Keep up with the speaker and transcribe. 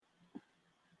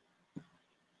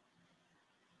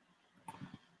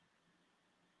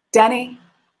Denny,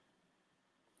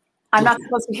 I'm not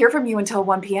supposed to hear from you until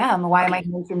 1 p.m. Why am I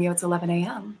hearing from you? It's 11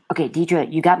 a.m. Okay,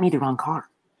 Deidre, you got me the wrong car.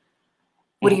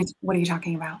 What are you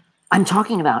talking about?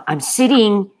 I'm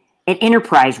sitting at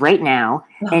Enterprise right now,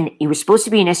 and it was supposed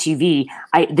to be an SUV.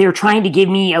 They're trying to give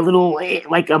me a little,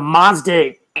 like a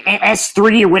Mazda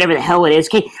S3 or whatever the hell it is.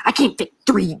 Okay, I can't fit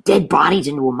 3 dead bodies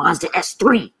into a Mazda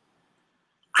S3.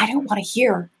 I don't want to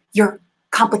hear your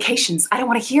complications. I don't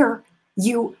want to hear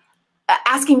you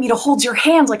asking me to hold your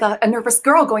hand like a nervous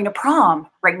girl going to prom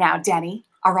right now, Denny.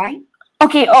 All right?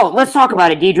 Okay, let's talk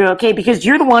about it, Deidre, okay? Because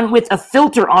you're the one with a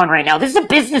filter on right now. This is a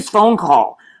business phone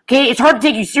call, okay? It's hard to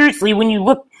take you seriously when you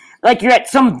look like you're at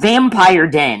some vampire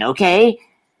den, okay?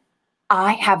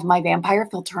 I have my vampire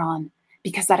filter on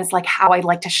because that is like how I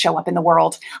like to show up in the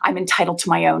world. I'm entitled to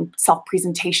my own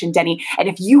self-presentation, Denny. And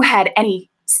if you had any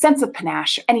sense of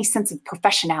panache, any sense of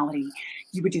professionality,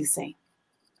 you would do the same.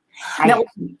 Now,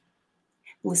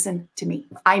 listen to me.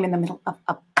 I'm in the middle of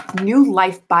a New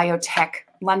Life biotech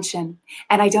luncheon,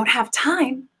 and I don't have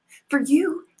time for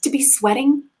you to be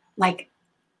sweating like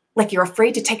you're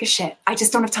afraid to take a shit. I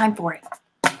just don't have time for it.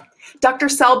 Dr.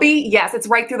 Selby, yes, it's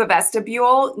right through the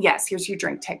vestibule. Yes, here's your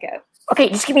drink ticket. Okay,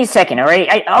 just give me a second, all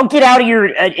right? I'll get out of your...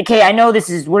 okay, I know this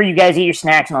is where you guys eat your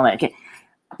snacks and all that. Okay,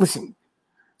 listen.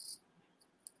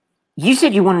 You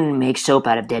said you wanted to make soap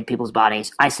out of dead people's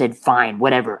bodies. I said, fine,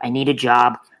 whatever. I need a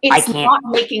job. It's not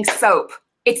making soap.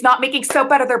 It's not making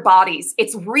soap out of their bodies.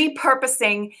 It's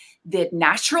repurposing the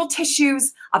natural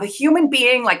tissues of a human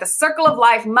being, like the circle of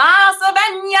life.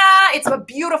 Masavenya! It's a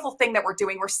beautiful thing that we're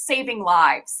doing. We're saving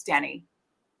lives, Denny.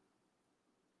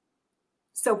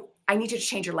 So I need you to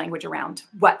change your language around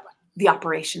what the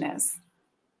operation is.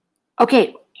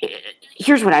 Okay,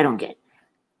 here's what I don't get.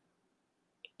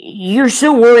 You're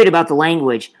so worried about the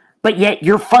language, but yet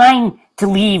you're fine to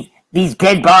leave these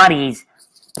dead bodies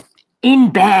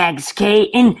in bags, okay?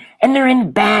 And they're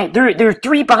in bags. There are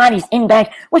 3 bodies in bags.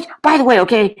 Which, by the way,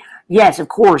 okay, yes, of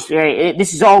course,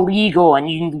 this is all legal, and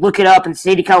you can look it up in the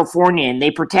state of California, and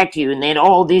they protect you, and they had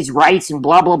all these rights, and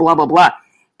blah, blah, blah, blah, blah.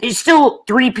 There's still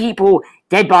 3 people,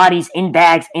 dead bodies in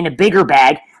bags, in a bigger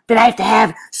bag, that I have to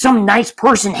have some nice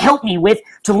person help me with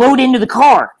to load into the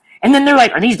car. And then they're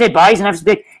like, are these dead bodies? And I have to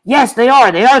be like, yes, they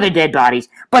are. They are the dead bodies.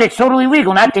 But it's totally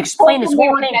legal. And I have to explain this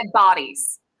whole thing. Dead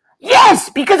bodies.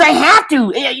 Yes, because I have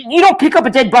to. You don't pick up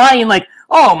a dead body and like,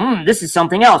 this is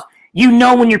something else. You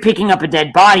know when you're picking up a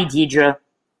dead body, Deidre.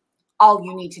 All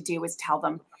you need to do is tell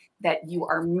them that you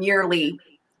are merely,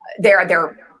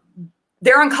 they're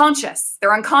unconscious.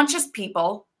 They're unconscious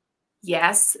people,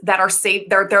 yes, that are saved.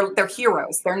 They're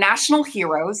heroes. They're national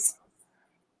heroes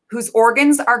whose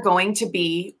organs are going to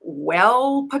be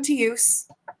well put to use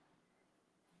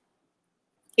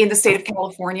in the state of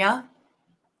California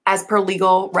as per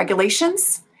legal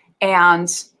regulations. And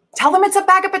tell them it's a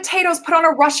bag of potatoes, put on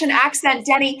a Russian accent,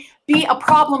 Denny, be a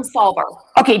problem solver.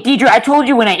 Okay, Deidre, I told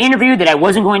you when I interviewed that I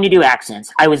wasn't going to do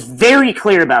accents. I was very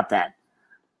clear about that.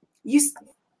 You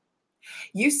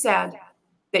said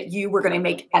that you were going to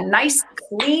make a nice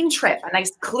clean trip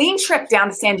down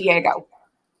to San Diego.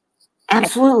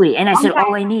 Absolutely. And I said,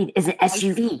 all I need is an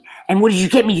SUV. And what did you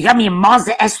get me? You got me a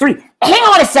Mazda S3. Hang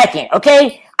on a second,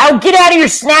 okay? I'll get out of your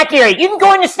snack area. You can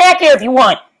go in the snack area if you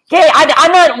want. Okay,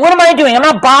 I'm not, what am I doing? I'm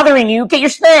not bothering you. Get your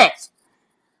snacks.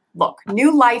 Look,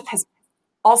 New Life has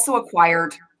also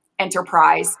acquired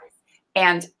Enterprise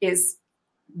and is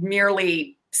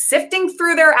merely sifting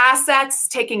through their assets,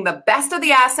 taking the best of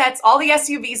the assets. All the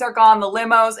SUVs are gone, the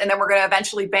limos, and then we're going to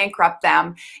eventually bankrupt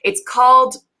them. It's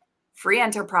called Free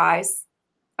Enterprise,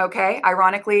 okay?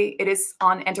 Ironically, it is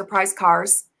on Enterprise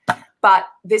cars, but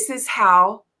this is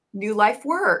how New Life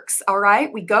works, all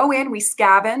right? We go in, we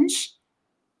scavenge,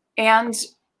 and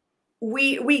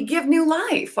we give new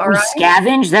life, all right?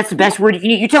 Scavenge? That's the best word.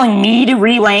 You're telling me to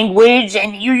re-language,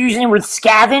 and you're using the word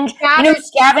scavenge? You know what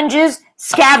scavenges?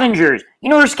 Scavengers. You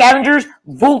know what are scavengers?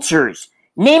 Vultures.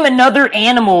 Name another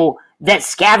animal that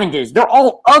scavenges. They're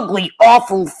all ugly,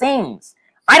 awful things.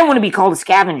 I don't want to be called a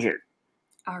scavenger.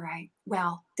 All right.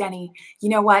 Well, Denny, you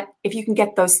know what? If you can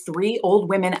get those 3 old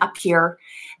women up here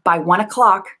by 1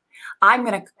 o'clock, I'm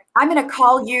gonna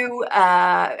call you.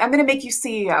 I'm gonna make you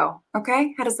CEO.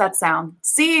 Okay? How does that sound?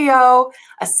 CEO,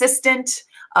 assistant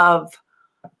of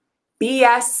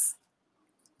BS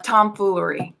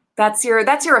tomfoolery. That's your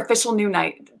official new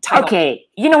title. Okay.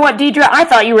 You know what, Deidre? I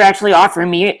thought you were actually offering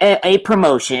me a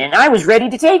promotion, and I was ready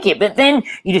to take it. But then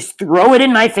you just throw it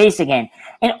in my face again.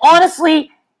 And honestly,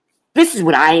 this is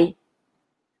what I...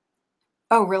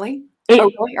 Oh, really?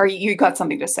 Really? Or you got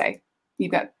something to say? You're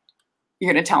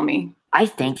going to tell me I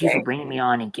thank you for bringing me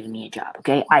on and giving me a job.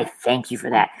 Okay, I thank you for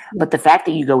that. But the fact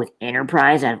that you go with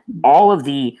Enterprise and all of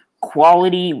the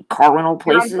quality car rental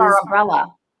places, they're under our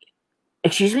umbrella.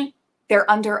 Excuse me? They're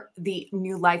under the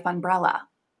New Life umbrella,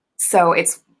 so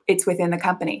it's within the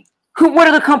company. What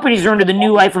other companies are under the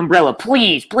New Life umbrella?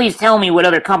 Please tell me what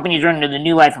other companies are under the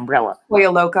New Life umbrella.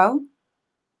 Pollo Loco,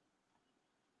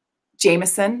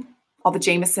 Jameson, all the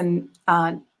Jameson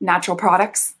natural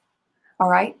products. All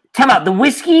right. Tell me, the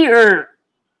whiskey or?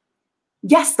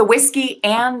 Yes, the whiskey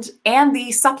and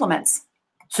the supplements.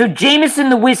 So Jameson,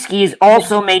 the whiskey, is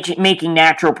also making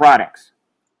natural products.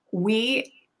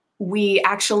 We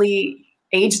actually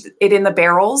aged it in the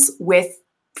barrels with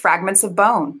fragments of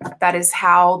bone. That is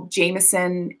how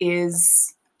Jameson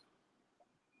is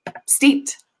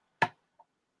steeped.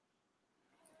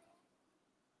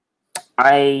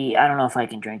 I don't know if I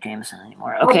can drink Jameson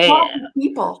anymore. Okay.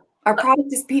 Our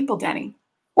product is people, Denny.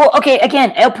 Well, okay,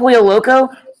 again, El Pollo Loco.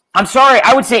 I'm sorry,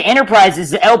 I would say Enterprise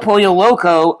is the El Pollo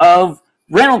Loco of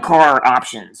rental car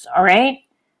options, all right?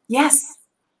 Yes.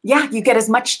 Yeah, you get as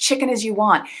much chicken as you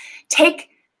want.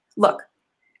 Look.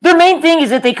 Their main thing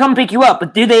is that they come pick you up,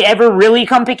 but do they ever really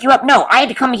come pick you up? No, I had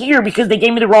to come here because they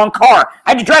gave me the wrong car.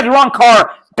 I had to drive the wrong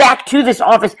car back to this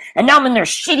office, and now I'm in their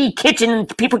shitty kitchen,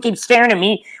 and people keep staring at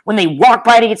me when they walk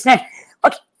by to get snacks.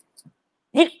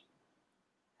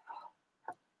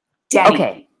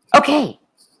 Denny. Okay.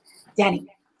 Denny,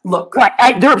 look. What?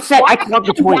 They're upset. I clogged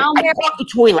the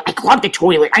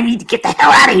toilet. I need to get the hell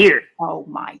out of here. Oh,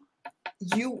 my.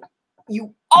 You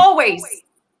always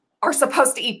are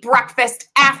supposed to eat breakfast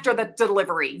after the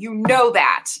delivery. You know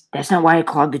that. That's not why I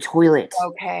clogged the toilet.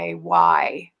 Okay,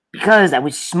 why? Because I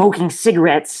was smoking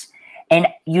cigarettes, and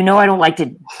I don't like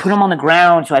to put them on the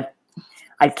ground, so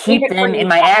I keep them in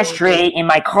my ashtray in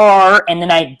my car, and then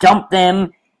I dump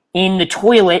them in the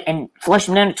toilet and flush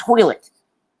them down the toilet.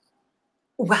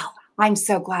 Well, I'm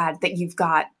so glad that you've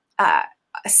got a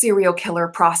serial killer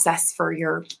process for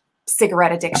your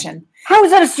cigarette addiction. How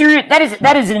is that a serious?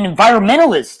 That is an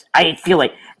environmentalist. I feel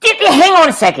like. Hang on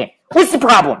a second. What's the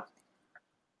problem?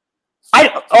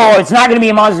 It's not going to be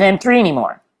a Mazda M3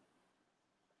 anymore.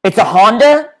 It's a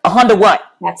Honda. A Honda what?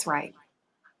 That's right.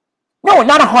 No,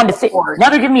 not a Honda Fit. Now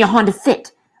they're giving me a Honda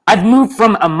Fit. I've moved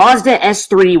from a Mazda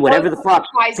S3, whatever the fuck,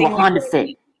 to a Honda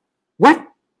Fit. What?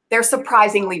 They're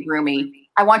surprisingly roomy.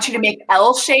 I want you to make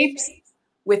L shapes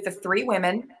with the 3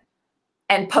 women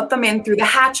and put them in through the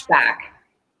hatchback.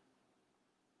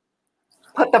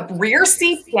 Put the rear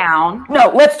seats down.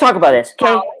 No, let's talk about this,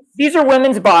 okay? These are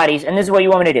women's bodies, and this is what you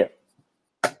want me to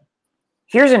do.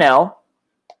 Here's an L.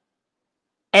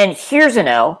 And here's an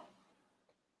L.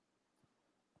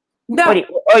 No.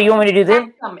 You want me to do this?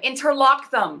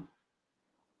 Interlock them.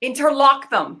 Interlock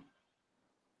them.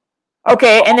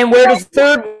 Okay, and then where does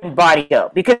third body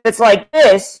go? Because it's like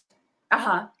this.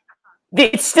 Uh-huh.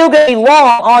 It's still going to be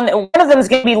long on, one of them is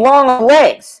going to be long on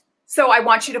legs. So I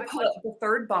want you to put the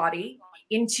third body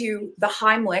into the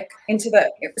Heimlich, into the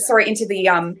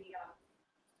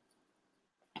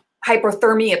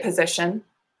hypothermia position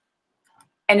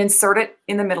and insert it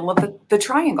in the middle of the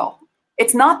triangle.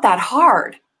 It's not that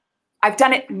hard. I've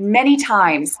done it many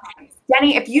times.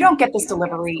 Denny, if you don't get this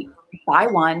delivery, buy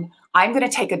one. I'm going to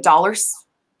take a dollar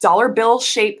bill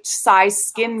shaped size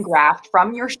skin graft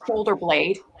from your shoulder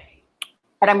blade,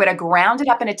 and I'm going to ground it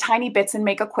up into tiny bits and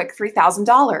make a quick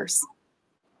 $3,000.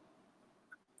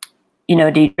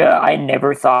 Deidre, I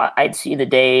never thought I'd see the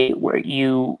day where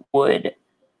you would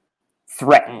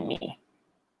threaten me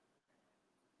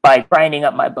by grinding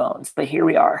up my bones, but here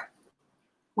we are.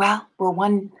 Well, we're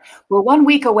one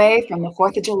week away from the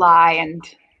 4th of July, and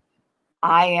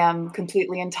I am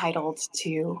completely entitled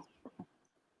to.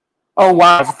 Oh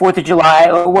wow, it's the 4th of July.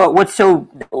 What's so?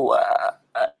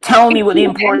 Tell me what the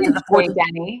importance of the 4th of July.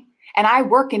 Denny, and I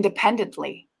work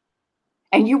independently,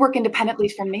 and you work independently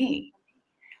from me.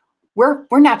 We're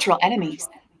natural enemies,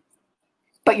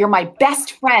 but you're my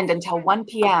best friend until 1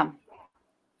 p.m.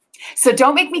 So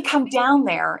don't make me come down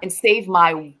there and save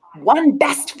my one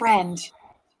best friend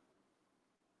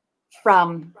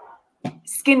from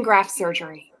skin graft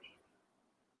surgery.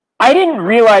 I didn't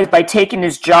realize by taking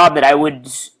this job that I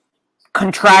would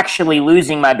contractually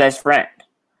losing my best friend.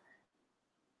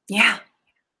 Yeah,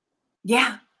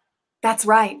 that's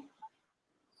right.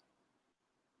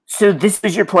 So this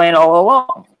was your plan all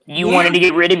along. You wanted to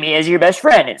get rid of me as your best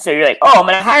friend. And so you're like, I'm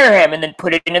going to hire him and then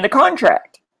put it into the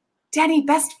contract. Denny,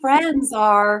 best friends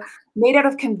are made out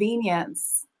of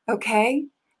convenience, okay?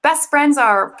 Best friends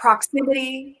are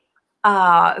proximity,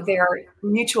 their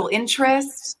mutual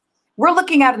interest. We're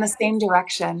looking out in the same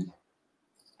direction.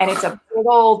 And it's a big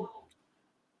old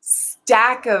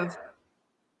stack of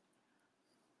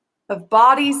of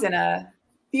bodies in a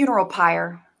funeral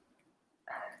pyre.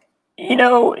 You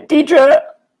know, Deidre,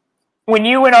 when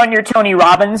you went on your Tony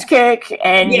Robbins kick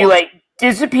and you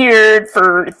disappeared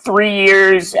for 3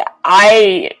 years,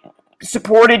 I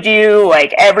supported you.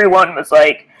 Like, everyone was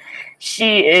like,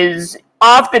 she is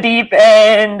off the deep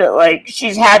end. Like,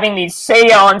 she's having these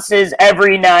seances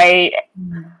every night.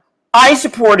 I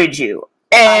supported you.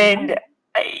 And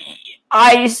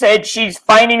I said she's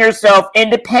finding herself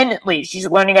independently. She's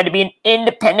learning how to be an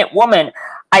independent woman.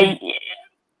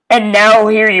 And now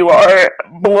here you are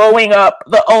blowing up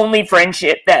the only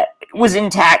friendship that was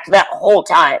intact that whole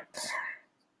time.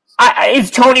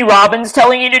 Is Tony Robbins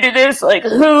telling you to do this? Like,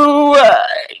 who?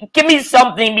 Give me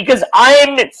something, because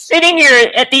I'm sitting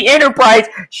here at the Enterprise.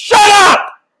 Shut up!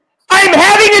 I'm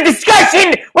having a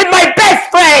discussion with my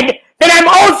best friend that I'm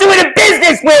also in a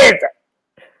business with!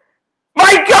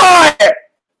 My God!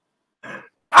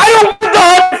 I don't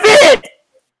want the fit!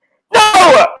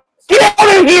 No! Get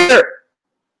out of here!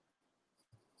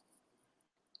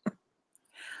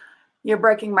 You're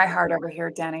breaking my heart over here,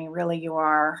 Denny. Really, you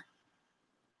are.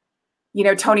 You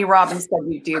know, Tony Robbins said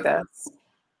you'd do this.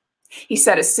 He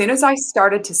said, as soon as I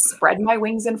started to spread my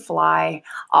wings and fly,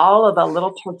 all of the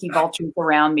little turkey vultures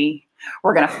around me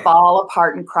were going to fall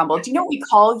apart and crumble. Do you know what we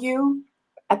call you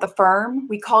at the firm?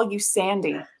 We call you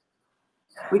Sandy.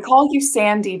 We call you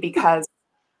Sandy because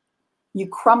you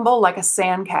crumble like a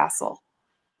sandcastle.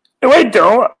 No, I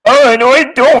don't. Oh, no,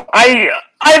 I don't.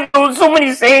 I've built so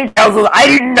many sandcastles. I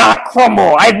did not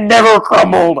crumble. I've never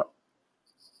crumbled.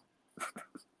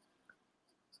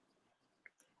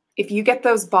 If you get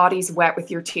those bodies wet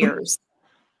with your tears,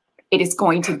 it is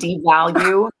going to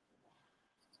devalue.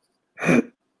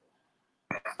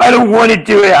 I don't want to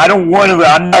do it. I don't want to.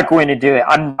 I'm not going to do it.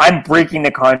 I'm breaking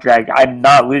the contract. I'm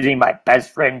not losing my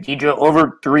best friend, Deidre,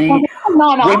 over 3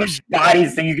 women's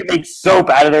bodies that you can make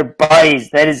soap out of their bodies.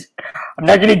 I'm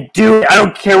not going to do it. I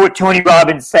don't care what Tony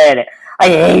Robbins said. I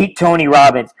hate Tony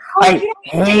Robbins. I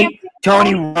hate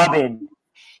Tony Robbins.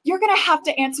 You're going to have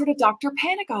to answer to Dr.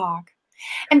 Panagogue.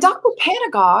 And Dr.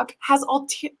 Panagogue has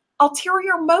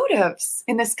ulterior motives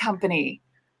in this company.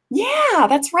 Yeah,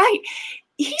 that's right.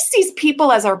 He sees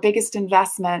people as our biggest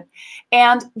investment.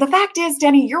 And the fact is,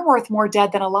 Denny, you're worth more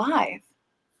dead than alive.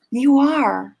 You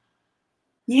are.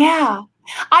 Yeah.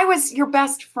 I was your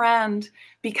best friend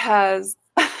because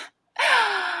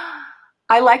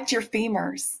I liked your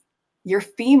femurs. Your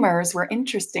femurs were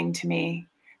interesting to me.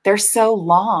 They're so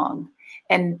long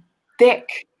and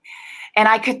thick. And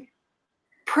I could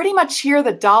pretty much hear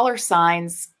the dollar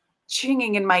signs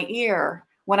chinging in my ear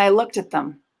when I looked at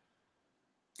them.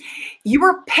 You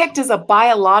were picked as a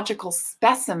biological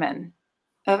specimen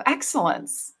of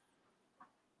excellence.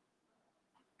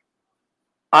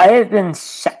 I have been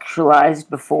sexualized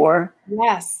before.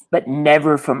 Yes. But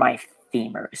never for my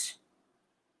femurs.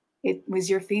 It was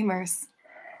your femurs.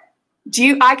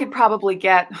 I could probably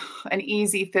get an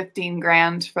easy 15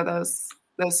 grand for those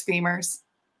femurs.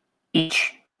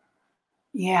 Each.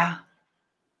 Yeah.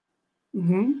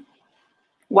 Mm-hmm.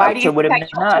 Why do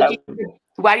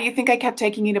you think I kept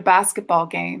taking you to basketball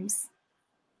games?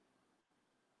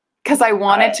 Because I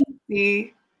wanted to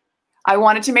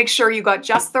make sure you got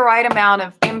just the right amount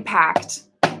of impact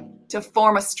to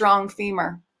form a strong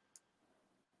femur.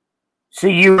 So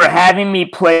you were having me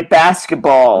play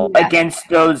basketball against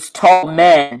those tall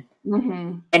men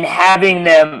and having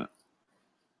them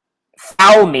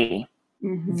foul me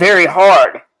very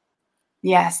hard.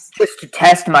 Yes. Just to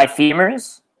test my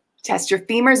femurs? Test your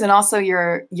femurs and also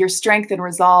your strength and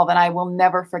resolve. And I will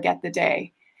never forget the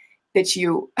day that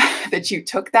you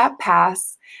took that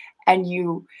pass and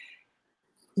you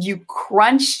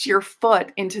crunched your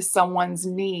foot into someone's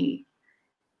knee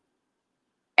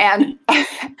and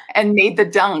made the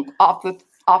dunk off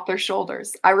their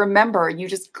shoulders. I remember you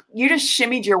just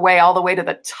shimmied your way all the way to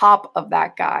the top of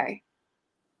that guy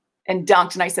and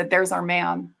dunked. And I said, there's our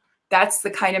man. That's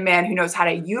the kind of man who knows how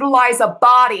to utilize a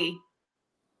body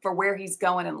for where he's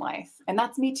going in life. And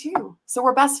that's me too. So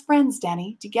we're best friends,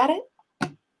 Denny. Do you get it?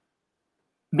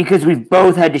 Because we've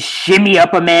both had to shimmy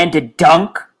up a man to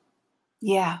dunk?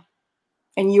 Yeah.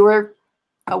 And you were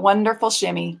a wonderful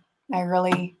shimmy. I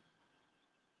really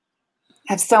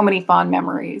have so many fond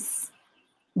memories.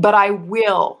 But I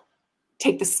will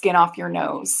take the skin off your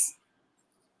nose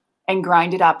and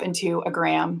grind it up into a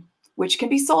gram, which can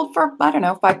be sold for, I don't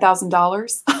know,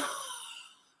 $5,000.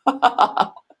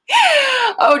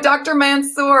 Oh, Dr.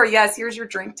 Mansour. Yes, here's your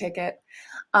drink ticket.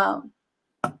 Oh,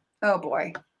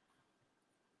 boy.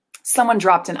 Someone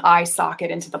dropped an eye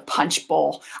socket into the punch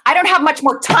bowl. I don't have much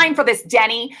more time for this,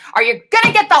 Denny. Are you going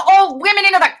to get the old women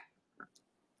into the...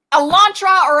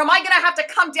 Elantra, or am I going to have to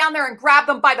come down there and grab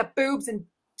them by the boobs and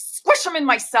squish them in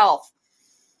myself?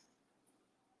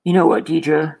 You know what,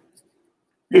 Deidre?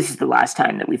 This is the last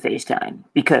time that we FaceTime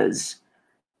because,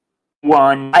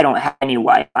 one, I don't have any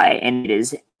Wi-Fi and it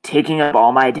is taking up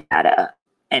all my data,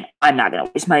 and I'm not going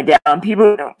to waste my data on people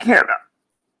who don't care about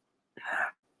it.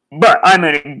 But I'm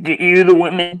going to get you the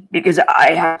women because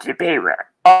I have to pay rent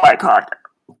on my contract.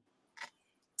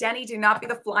 Denny, do not be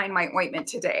the fly in my ointment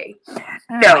today.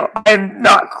 No, I'm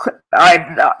not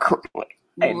Clearly.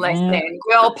 Listen,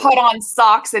 we'll put on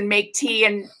socks and make tea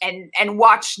and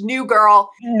watch New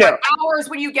Girl for hours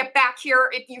when you get back here.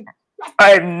 If you,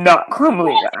 I'm not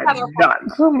crumbling. I'm not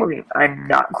crumbling. I'm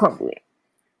not crumbling.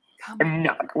 I'm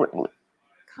not crumbling.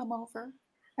 Come over.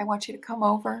 I want you to come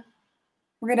over.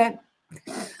 We're gonna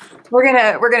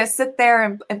sit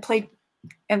there and play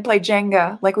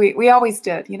Jenga like we always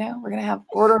did. You know, we're gonna have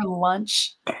order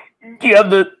lunch. Do you have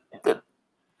the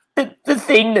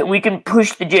thing that we can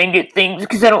push the Jenga things?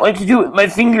 Because I don't like to do it with my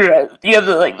finger. Do you have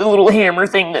the little hammer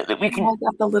thing that we can? I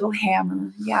got the little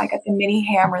hammer. Yeah, I got the mini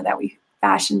hammer that we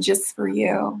fashioned just for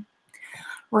you.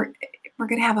 We're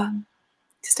gonna have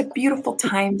just a beautiful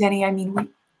time, Denny. I mean,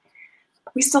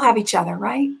 we still have each other,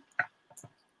 right?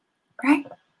 Right?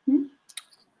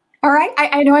 All right.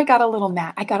 I know I got a little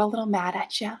mad. I got a little mad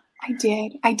at you.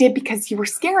 I did because you were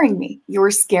scaring me. You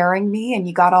were scaring me, and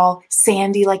you got all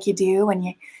sandy like you do, and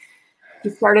you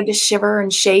started to shiver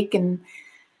and shake. And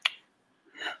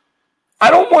I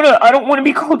don't want to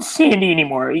be called Sandy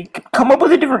anymore. You come up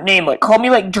with a different name. Like, call me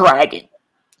like Dragon.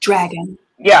 Dragon.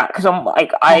 Yeah, because I'm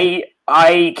like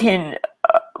I can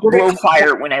blow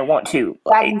fire when I want to.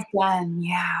 Dragon's Den.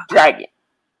 Yeah. Dragon.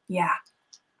 Yeah.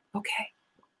 Okay.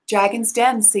 Dragon's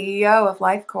Den, CEO of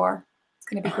Lifecore. It's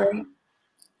gonna be great.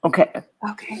 Okay.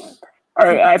 Okay. All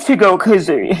right, I have to go because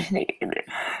they're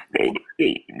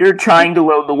trying to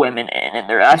load the women in, and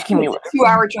they're asking me. It's a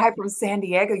 2-hour drive from San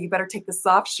Diego. You better take the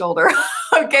soft shoulder.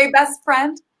 Okay, best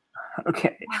friend.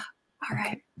 Okay. All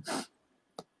right.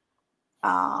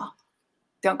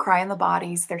 Don't cry in the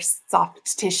bodies. Their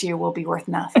soft tissue will be worth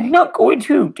nothing. I'm not going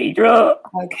to, Deidre.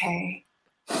 Okay.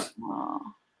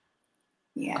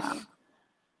 Yeah.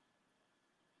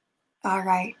 All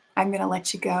right. I'm going to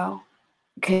let you go.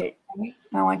 Okay.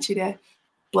 I want you to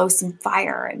blow some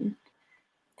fire and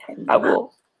I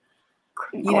will.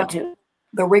 The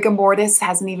rigor mortis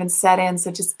hasn't even set in,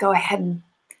 so just go ahead and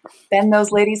bend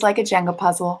those ladies like a Jenga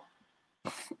puzzle.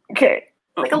 Okay.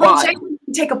 Like a little Jenga.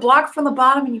 You take a block from the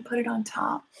bottom and you put it on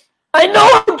top. I know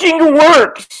how Jenga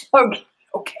works.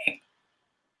 Okay.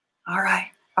 All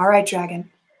right,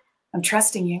 Dragon. I'm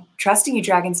trusting you. Trusting you,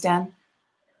 Dragon's Den.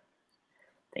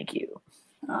 Thank you.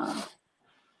 All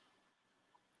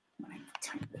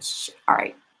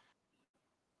right.